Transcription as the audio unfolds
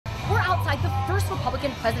alongside the first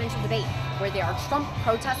Republican presidential debate, where there are Trump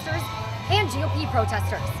protesters and GOP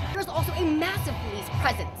protesters. There's also a massive police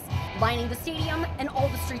presence lining the stadium and all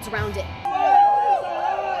the streets around it.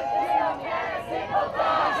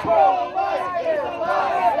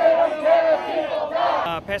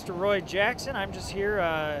 Pastor Roy Jackson, I'm just here.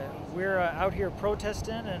 We're out here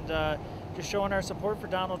protesting and just showing our support for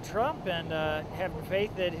Donald Trump and having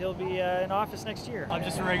faith that he'll be in office next year. I'm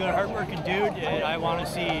just a regular hardworking dude, and I want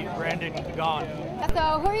to see Brandon gone.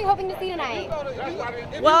 So who are you hoping to see tonight?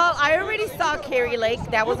 Well, I already saw Carrie Lake.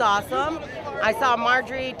 That was awesome. I saw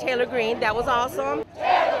Marjorie Taylor Greene. That was awesome.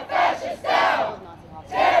 Tear the fascists down!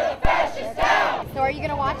 Tear the fascists down! So are you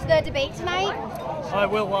going to watch the debate tonight? I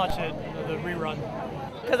will watch it, the rerun.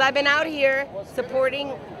 Because I've been out here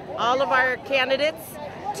supporting all of our candidates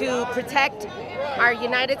to protect our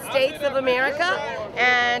United States of America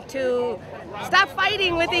and to stop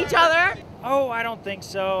fighting with each other. Oh, I don't think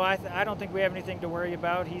so. I don't think we have anything to worry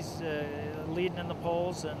about. He's leading in the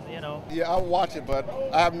polls, and you know. Yeah, I'll watch it, but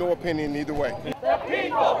I have no opinion either way. The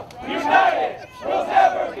people united will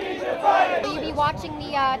never be divided. Will you be watching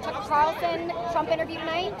the Tucker Carlson Trump interview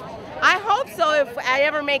tonight? I hope so. If I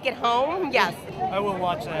ever make it home, yes. I will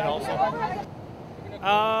watch that also.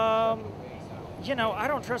 You know, I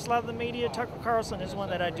don't trust a lot of the media. Tucker Carlson is one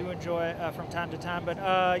that I do enjoy from time to time, but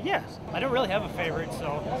yes. I don't really have a favorite,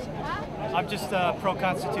 so I'm just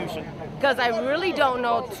pro-Constitution. Because I really don't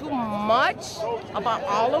know too much about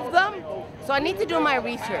all of them, so I need to do my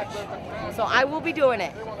research. So I will be doing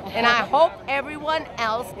it. And I hope everyone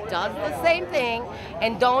else does the same thing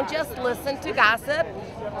and don't just listen to gossip.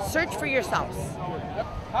 Search for yourselves.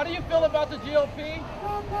 How do you feel about the GOP?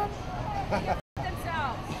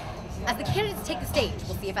 As the candidates take the stage,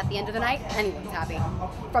 we'll see if at the end of the night, anyone's happy.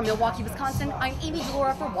 From Milwaukee, Wisconsin, I'm Amy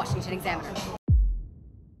Delora for Washington Examiner.